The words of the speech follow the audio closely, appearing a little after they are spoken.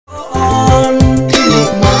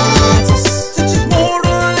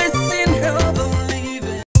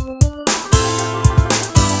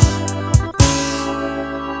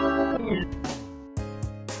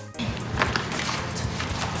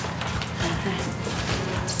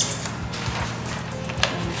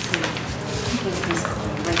this call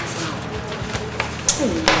right now.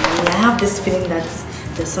 I have this feeling that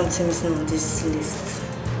there's something missing on this list.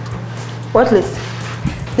 What list?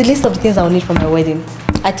 The list of the things I will need for my wedding.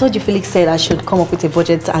 I told you Felix said I should come up with a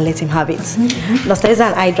budget and let him have it. Nostalgia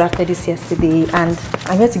and I drafted this yesterday and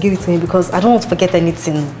I'm here to give it to him because I don't want to forget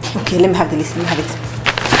anything. Okay, let me have the list. Let me have it.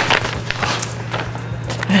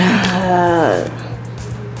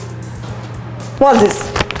 What's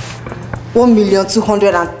this?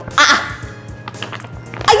 1,200,000 and...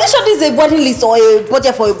 Are you sure this is a wedding list or a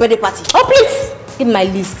budget for a birthday party? Oh, please! Give my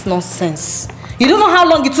list nonsense. You don't know how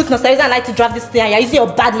long it took Nostalgia and I to draft this thing and you're using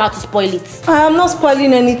your bad mouth to spoil it. I am not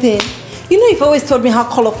spoiling anything. You know you've always told me how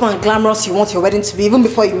colorful and glamorous you want your wedding to be even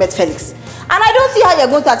before you met Felix. And I don't see how you're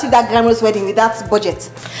going to achieve that glamorous wedding with that budget.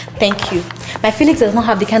 Thank you. My Felix does not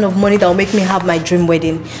have the kind of money that will make me have my dream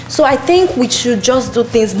wedding. So I think we should just do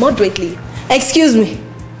things moderately. Excuse me.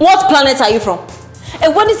 What planet are you from? A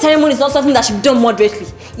wedding ceremony is not something that should be done moderately.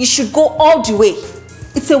 You should go all the way.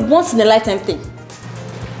 It's a once-in-a-lifetime thing.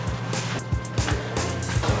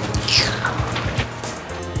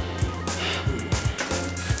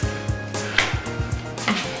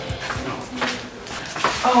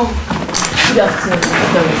 Oh, good afternoon.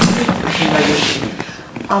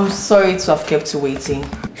 I'm sorry to have kept you waiting.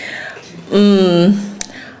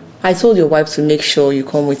 I told your wife to make sure you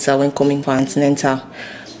come with her when coming for antenatal.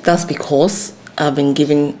 That's because I've been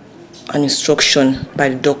given an instruction by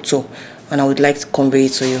the doctor and I would like to convey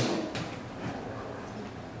it to you.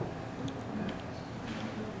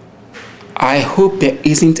 I hope there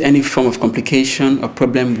isn't any form of complication or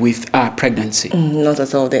problem with our pregnancy. Not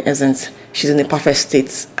at all, there isn't. She's in a perfect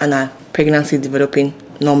state and her pregnancy is developing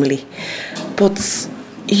normally. But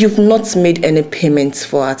you've not made any payments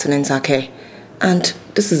for antenatal care. And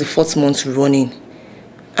this is the 4th month running.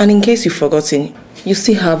 And in case you've forgotten, you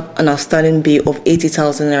still have an outstanding bill of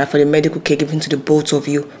 80,000 naira for the medical care given to the both of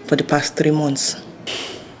you for the past 3 months.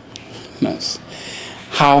 Nurse,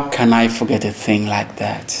 how can I forget a thing like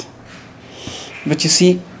that? But you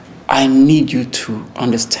see, I need you to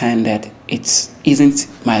understand that it isn't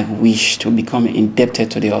my wish to become indebted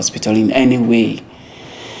to the hospital in any way.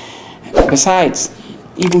 Besides,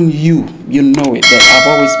 even you know it, that I've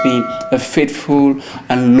always been a faithful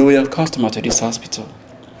and loyal customer to this hospital,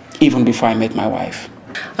 even before I met my wife.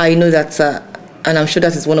 I know that, and I'm sure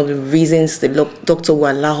that is one of the reasons the doctor will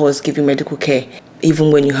allow us to give you medical care,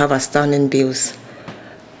 even when you have outstanding bills.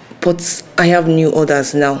 But I have new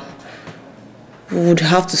orders now. We would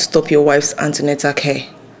have to stop your wife's antenatal care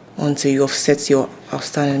until you offset your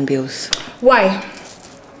outstanding bills. Why?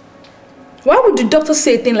 Why would the doctor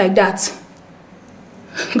say a thing like that?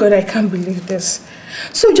 God, I can't believe this.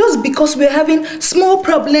 So just because we're having small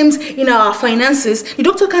problems in our finances, the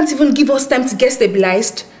doctor can't even give us time to get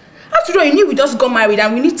stabilized? After all, you knew we just got married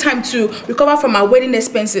and we need time to recover from our wedding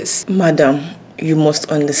expenses. Madam, you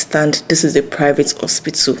must understand this is a private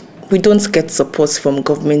hospital. We don't get support from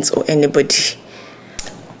government or anybody.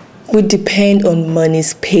 We depend on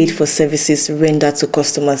monies paid for services rendered to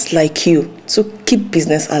customers like you to keep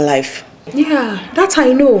business alive. Yeah, that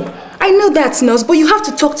I know. I know that, nurse, but you have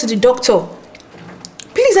to talk to the doctor.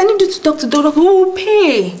 Please, I need you to talk to the doctor. Who will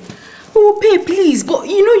pay? Who will pay, please? But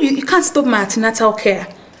you know you can't stop my antenatal care.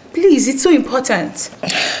 Please, it's so important.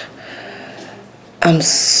 I'm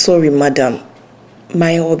sorry, madam.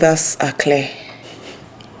 My orders are clear.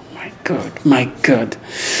 My God.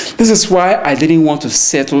 This is why I didn't want to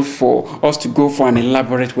settle for us to go for an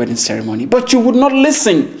elaborate wedding ceremony. But you would not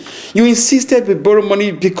listen. You insisted we borrow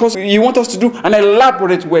money because you want us to do an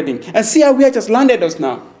elaborate wedding. And see how we have just landed us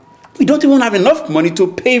now. We don't even have enough money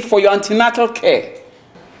to pay for your antenatal care.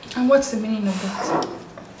 And what's the meaning of that?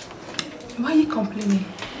 Why are you complaining?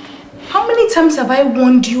 How many times have I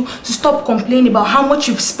warned you to stop complaining about how much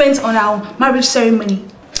you've spent on our marriage ceremony?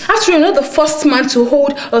 After you're not the first man to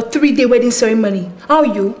hold a 3-day wedding ceremony, are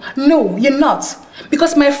you? No, you're not.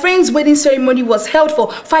 Because my friend's wedding ceremony was held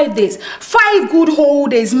for 5 days. 5 good whole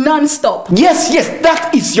days, non-stop. Yes,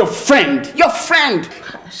 that is your friend. Your friend.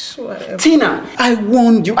 Whatever. Tina, I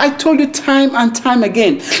warned you. I told you time and time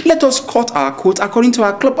again. Let us cut our coat according to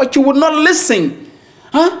our club, but you would not listen.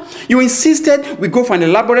 Huh? You insisted we go for an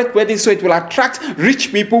elaborate wedding so it will attract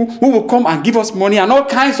rich people who will come and give us money and all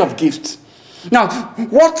kinds of gifts. Now,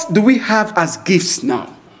 what do we have as gifts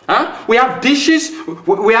now? Huh? We have dishes,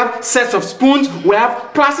 we have sets of spoons, we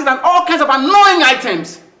have plastic and all kinds of annoying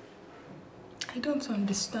items. I don't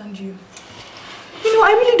understand you. You know,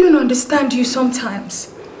 I really don't understand you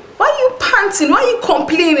sometimes. Why are you panting? Why are you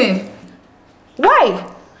complaining?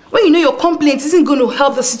 Why? When you know your complaint isn't going to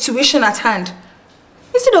help the situation at hand.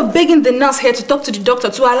 Instead of begging the nurse here to talk to the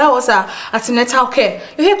doctor to allow us our antenatal care,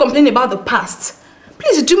 you're here complaining about the past.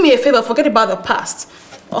 Please do me a favor, forget about the past.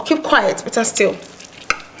 Or keep quiet, better still.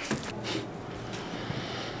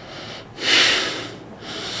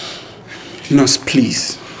 Nurse,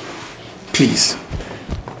 please. Please.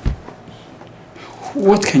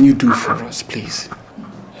 What can you do for us, please?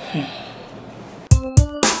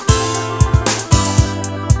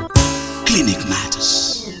 Clinic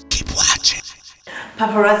Matters. Keep watching.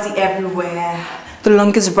 Paparazzi everywhere. The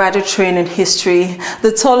longest bridal train in history.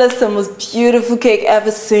 The tallest and most beautiful cake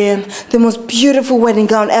ever seen. The most beautiful wedding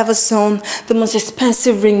gown ever sewn. The most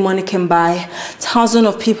expensive ring money can buy. Thousands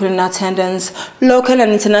of people in attendance. Local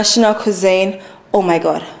and international cuisine. Oh my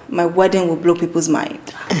God, my wedding will blow people's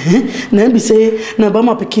mind. Now be say, na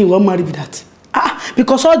Bama Pekin won't marry with that.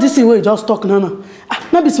 Because all this thing we just talk now.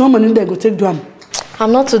 Now be small money they go take do am.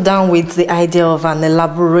 I'm not too down with the idea of an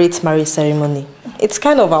elaborate marriage ceremony. It's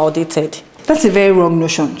kind of outdated. That's a very wrong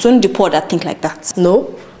notion. It's only the poor that think like that.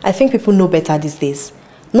 No, I think people know better these days.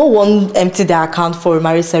 No one empty their account for a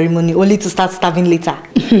marriage ceremony only to start starving later.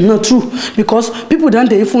 Not true, because people don't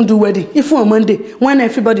they even do wedding. If on Monday, when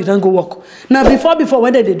everybody don't go work. Now before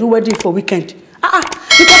whether they do wedding for weekend.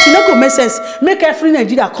 Because you know go make sense. Make every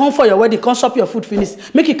Nigeria come for your wedding, come shop your food finish.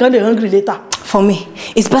 Make it kind of hungry later. For me,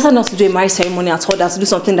 it's better not to do a marriage ceremony at all than to do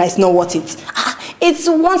something that is not worth it. It's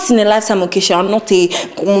once in a lifetime occasion, not a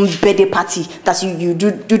birthday party that you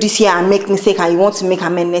do this year and make mistake and you want to make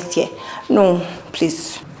amend next year. No,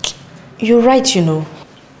 please. You're right, you know.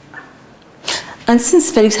 And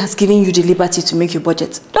since Felix has given you the liberty to make your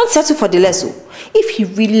budget, don't settle for the less. If he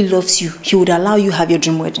really loves you, he would allow you have your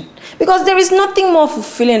dream wedding. Because there is nothing more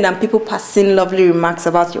fulfilling than people passing lovely remarks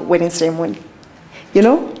about your wedding ceremony. You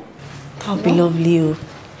know? That'll be lovely.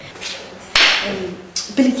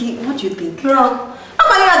 Biliki, what do you think? Girl,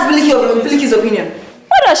 how can you ask Biliki's opinion?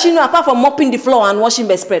 What does she know apart from mopping the floor and washing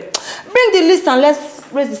bedspread? Bring the list and let's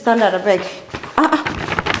raise the standard, I beg.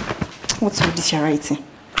 What's all this you're writing?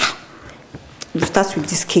 You start with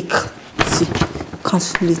this cake. See,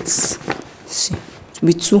 calculate. See, it will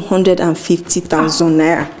be 250,000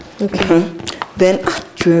 naira. Okay. Then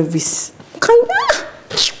jewelries.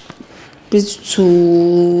 To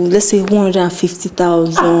let's say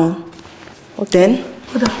 150,000. Okay. Then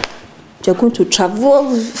you're going to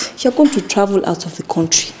travel. You're going to travel out of the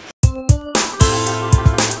country.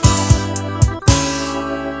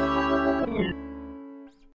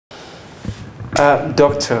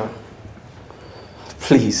 Doctor,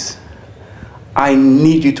 please, I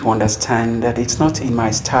need you to understand that it's not in my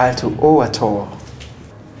style to owe at all.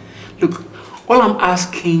 Look, all I'm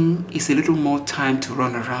asking is a little more time to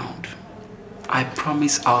run around. I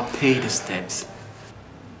promise I'll pay the steps.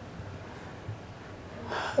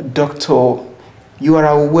 Doctor, you are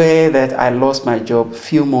aware that I lost my job a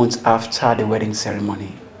few months after the wedding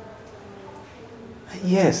ceremony.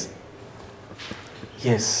 Yes.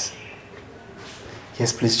 Yes.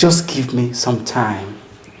 Yes, please, just give me some time.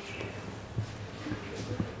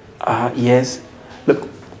 Yes. Look,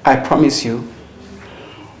 I promise you,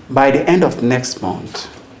 by the end of next month,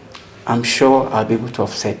 I'm sure I'll be able to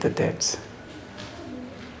offset the debts.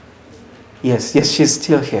 Yes, she's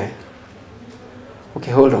still here.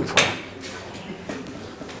 Okay, hold on for her.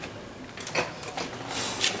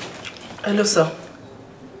 Hello, sir.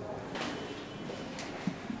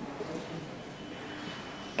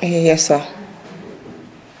 Yes, sir.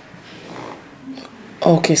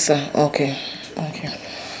 Okay, sir. Okay.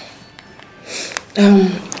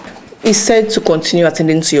 He said to continue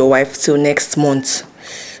attending to your wife till next month,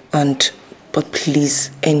 but please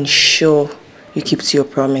ensure you keep to your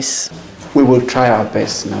promise. We will try our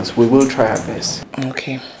best, nurse. We will try our best.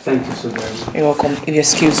 Okay. Thank you so very much. You're welcome. If you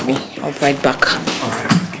excuse me, I'll be right back. All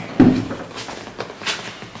right.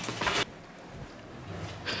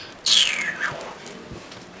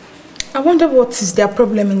 I wonder what is their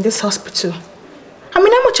problem in this hospital. I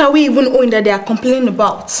mean, how much are we even owing that they are complaining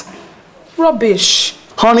about? Rubbish.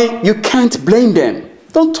 Honey, you can't blame them.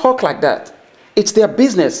 Don't talk like that. It's their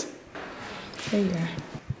business. Yeah.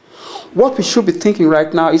 What we should be thinking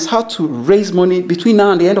right now is how to raise money between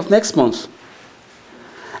now and the end of next month.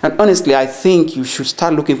 And honestly, I think you should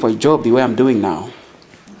start looking for a job the way I'm doing now.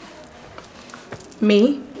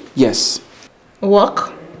 Me? Yes.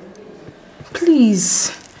 Work?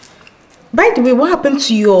 Please. By the way, what happened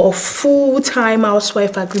to your full-time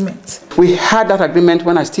housewife agreement? We had that agreement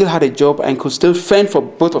when I still had a job and could still fend for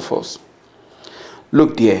both of us.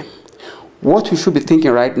 Look, dear, what we should be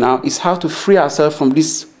thinking right now is how to free ourselves from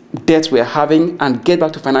this debt we're having and get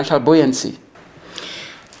back to financial buoyancy.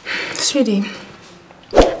 Sweetie,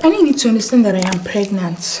 I need you to understand that I am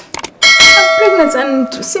pregnant. I'm pregnant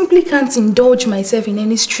and simply can't indulge myself in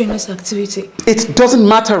any strenuous activity. It doesn't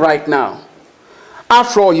matter right now.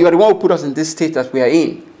 After all, you are the one who put us in this state that we are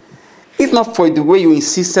in. If not for the way you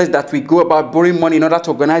insisted that we go about borrowing money in order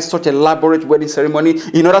to organize such elaborate wedding ceremony,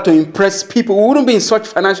 in order to impress people, we wouldn't be in such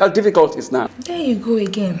financial difficulties now. There you go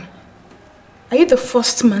again. Are you the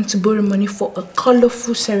first man to borrow money for a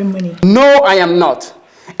colorful ceremony? No, I am not.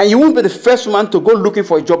 And you won't be the first woman to go looking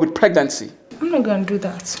for a job with pregnancy. I'm not going to do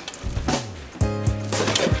that.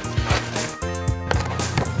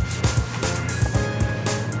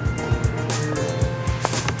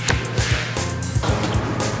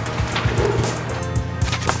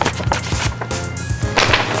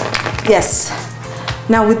 Yes.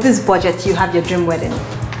 Now with this budget, you have your dream wedding.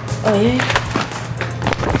 Oh yeah?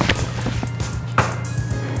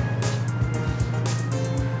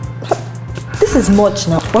 This is much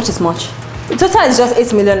now. What is much? The total is just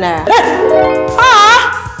 8 million naira. Hey!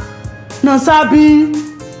 Ah! No, Sabi.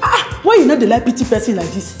 Ah! Why you not the like pity person like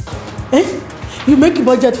this? Eh? You make a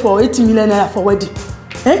budget for 80 million naira for wedding.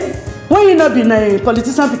 Eh? Why you not be a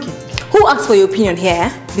politician picking? Who asked for your opinion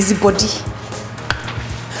here? Busybody.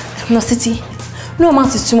 No city. No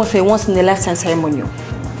amount is too much for a once in a lifetime ceremony.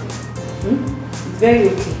 It's very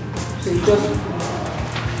okay. So you just...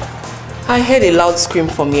 I heard a loud scream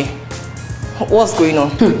from here. What's going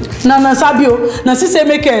on? Na Sabio, na say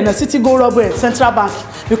make na city go rob Central Bank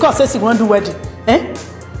because say she want do wedding. Eh?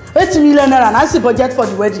 8 million naira na see budget for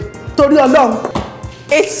the wedding. Tori Olorun.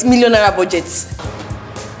 8 million naira budget.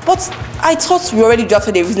 But I thought we already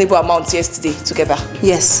drafted a reasonable amount yesterday together.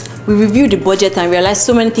 Yes, we reviewed the budget and realized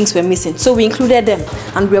so many things were missing. So we included them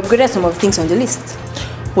and we upgraded some of the things on the list.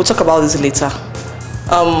 We'll talk about this later.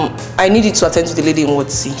 I need you to attend to the lady in Ward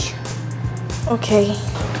C. Okay.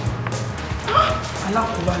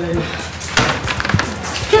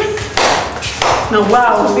 Now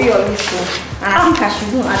wow. Be your list. And I think I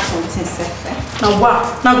should go add something safe. Now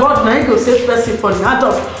wow. Now God, now you go save person for the hand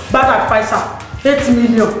of bad advisor. 8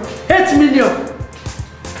 million. 8 million.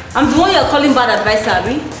 I'm the one you're calling bad advisor,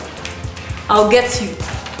 Abi. I'll get you.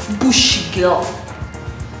 Bushy girl.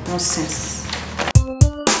 Nonsense.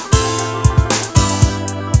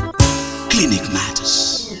 Clinic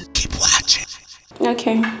Matters. Keep watching.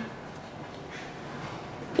 Okay.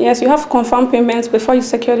 Yes, you have to confirm payments before you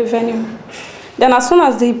secure the venue. Then as soon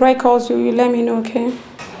as the bride calls you, you let me know, okay?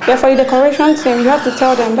 Yeah, for the decoration team, you have to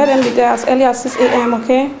tell them. Let them be there as early as 6 a.m.,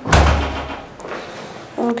 okay?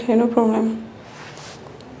 Okay, no problem.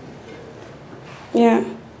 Yeah.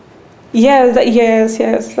 Yes,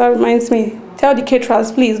 that reminds me. Tell the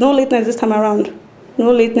caterers, please, no lateness this time around.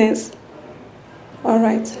 No lateness. All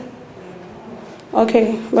right.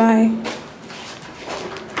 Okay, bye.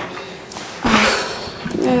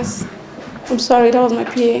 Yes. I'm sorry, that was my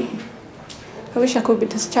PA. I wish I could be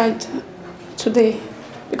discharged today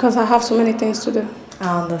because I have so many things to do.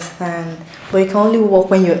 I understand. But you can only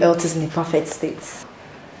work when your health is in a perfect state.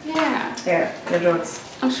 Yeah. Yeah, the drugs.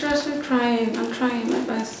 I'm seriously trying. I'm trying my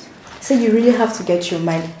best. So you really have to get your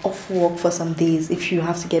mind off work for some days if you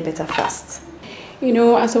have to get better fast. You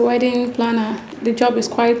know, as a wedding planner, the job is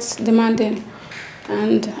quite demanding.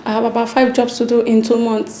 And I have about 5 jobs to do in 2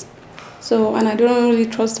 months. So, and I don't really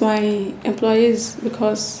trust my employees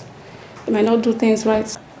because they might not do things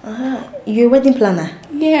right. You're a wedding planner?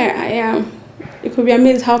 Yeah, I am. You could be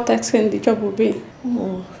amazed how taxing the job will be.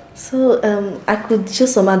 Oh, so I could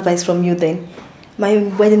choose some advice from you then. My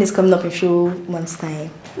wedding is coming up in a few months'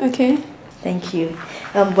 time. Okay. Thank you.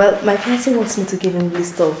 Well, my fiancé wants me to give him a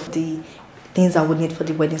list of the things I would need for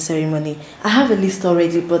the wedding ceremony. I have a list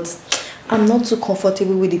already, but I'm not too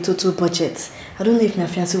comfortable with the total budget. I don't know if my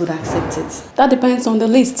fiancé would accept it. That depends on the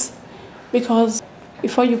list. Because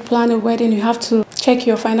before you plan a wedding, you have to check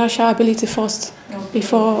your financial ability first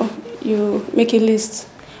before you make a list.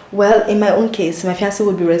 Well, in my own case, my fiancé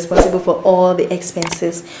would be responsible for all the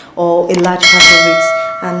expenses or a large part of it.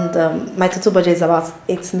 And my total budget is about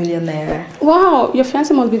 8 million naira. Wow, your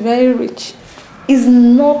fiancé must be very rich. He's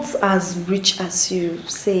not as rich as you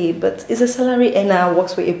say, but he's a salary earner and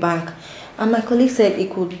works with a bank. And my colleague said he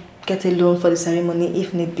could get a loan for the ceremony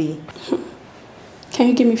if need be. Can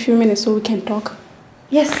you give me a few minutes so we can talk?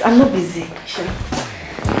 Yes, I'm not busy. Sure.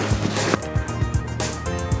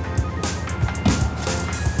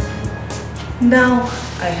 Now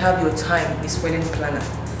I have your time, Miss Wedding Planner.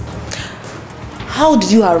 How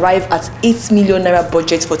did you arrive at 8 million naira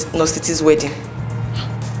budget for Nocity's wedding?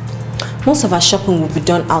 Most of our shopping will be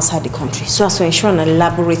done outside the country, so as to ensure an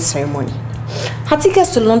elaborate ceremony. Her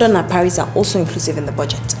tickets to London and Paris are also inclusive in the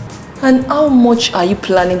budget. And how much are you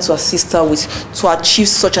planning to assist her with to achieve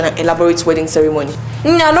such an elaborate wedding ceremony?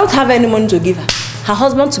 I don't have any money to give her. Her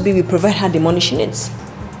husband-to-be will provide her the money she needs.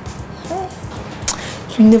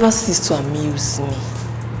 You never cease to amuse me.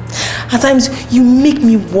 At times, you make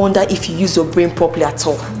me wonder if you use your brain properly at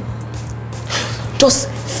all. Does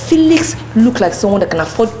Felix look like someone that can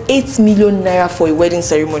afford 8 million naira for a wedding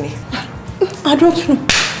ceremony? I don't know.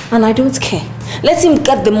 And I don't care. Let him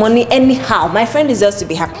get the money anyhow. My friend deserves to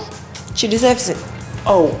be happy. She deserves it.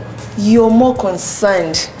 Oh, you're more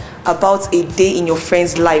concerned about a day in your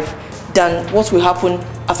friend's life than what will happen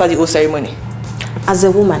after the whole ceremony. As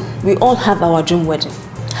a woman, we all have our dream wedding.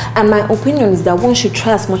 And my opinion is that one should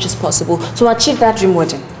try as much as possible to achieve that dream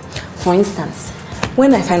wedding. For instance,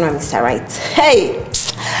 when I find my Mr. Right, hey,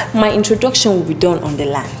 my introduction will be done on the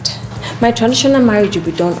land. My traditional marriage will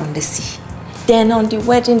be done on the sea. Then on the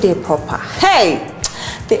wedding day proper, hey,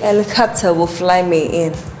 the helicopter will fly me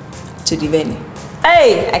in to the venue.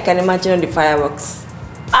 Hey, I can imagine the fireworks.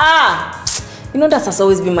 You know that has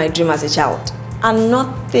always been my dream as a child. And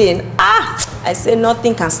nothing, I say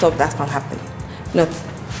nothing can stop that from happening. Nothing.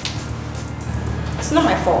 It's not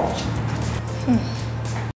my fault.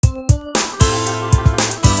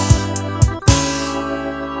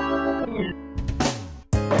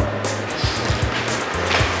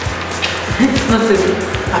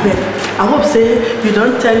 I hope say you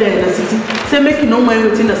don't tell her in the city. Say make you no mind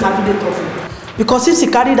waiting the Saturday talk. Because if she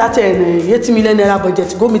carry that 80 million naira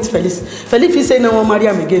budget, go meet Felix. Felix he say no one marry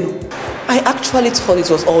him again. I actually thought it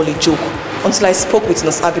was all a joke until I spoke with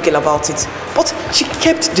Nurse Abigail about it. But she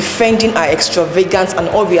kept defending our extravagant and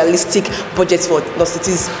unrealistic budget for Nurse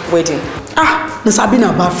City's wedding. Nurse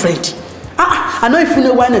Abina a bad friend. I know if you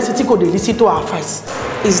know why Nurse City could listen to our advice.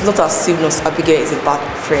 It's not as if Nurse Abigail is a bad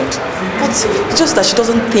friend, but it's just that she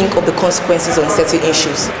doesn't think of the consequences on certain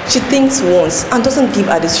issues. She thinks once and doesn't give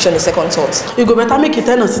her decision a second thought. You go better make it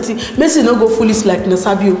tell Nurse City, make she no go foolish like Nurse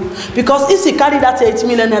Abio. Because if she carry that 8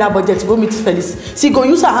 million naira budget to go meet Felix, she go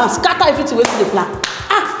use her hands, scatter everything with the plan.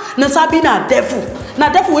 Nurse Abina a devil.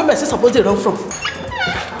 Now devil where person supposed to run from.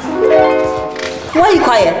 Why are you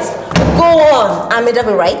quiet? Go on, I'm a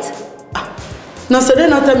devil, right? No, so they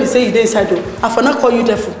not tell me say you dey inside though. I for not call you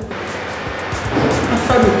devil.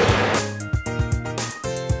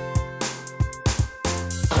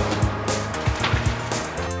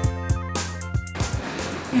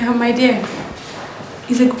 Yeah, my dear.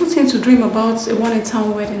 It's a good thing to dream about a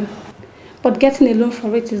one-in-town wedding. But getting a loan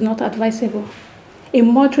for it is not advisable. A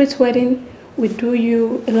moderate wedding will do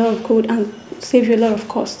you a lot of good and save you a lot of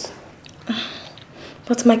cost.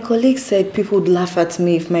 But my colleague said people would laugh at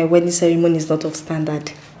me if my wedding ceremony is not of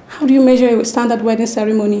standard. How do you measure a standard wedding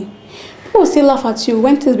ceremony? People will still laugh at you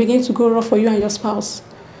when things begin to go wrong for you and your spouse.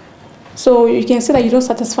 So you can say that you don't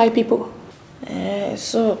satisfy people.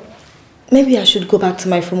 So maybe I should go back to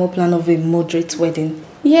my former plan of a moderate wedding.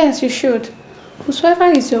 Yes, you should. Whosoever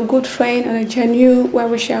is your good friend and a genuine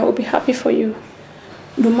well-wisher will be happy for you,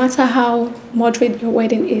 no matter how moderate your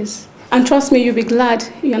wedding is. And trust me, you'll be glad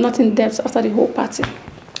you are not in debt after the whole party.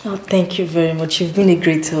 Oh, thank you very much. You've been a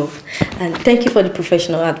great help. And thank you for the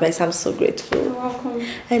professional advice. I'm so grateful. You're welcome.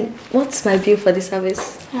 And what's my bill for the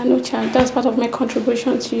service? No child. That's part of my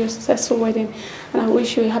contribution to your successful wedding. And I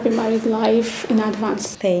wish you a happy married life in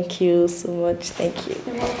advance. Thank you so much. Thank you.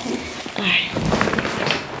 You're welcome.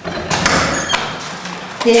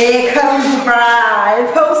 Here comes the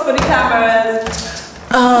bride. Pose for the cameras.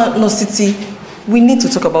 No, City. We need to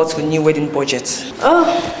talk about your new wedding budget. Oh,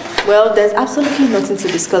 well, there's absolutely nothing to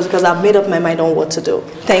discuss because I've made up my mind on what to do.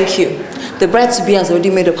 Thank you. The bride-to-be has already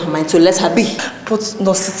made up her mind, so let her be. But,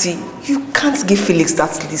 no, City, you can't give Felix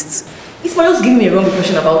that list. It might just give me a wrong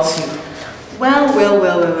impression about you.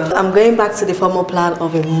 Well. I'm going back to the formal plan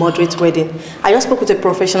of a moderate wedding. I just spoke with a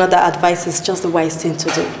professional that advises just the wise thing to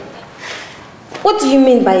do. What do you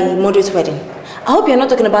mean by moderate wedding? I hope you're not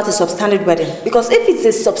talking about a substandard wedding, because if it's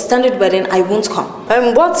a substandard wedding, I won't come.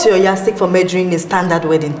 What's your yardstick for measuring a standard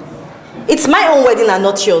wedding? It's my own wedding and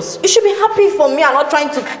not yours. You should be happy for me and not trying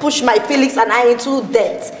to push my Felix and I into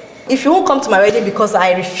debt. If you won't come to my wedding because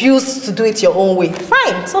I refuse to do it your own way,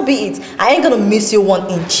 fine, so be it. I ain't gonna miss you 1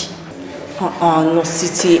 inch. No,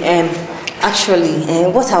 City. Actually,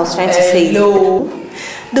 what I was trying to say is... No.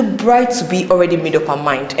 The bride-to-be already made up her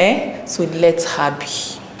mind, So let her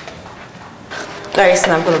be.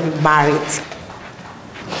 Larissa, I'm gonna be married.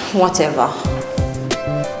 Whatever.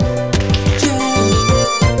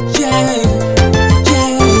 Yeah.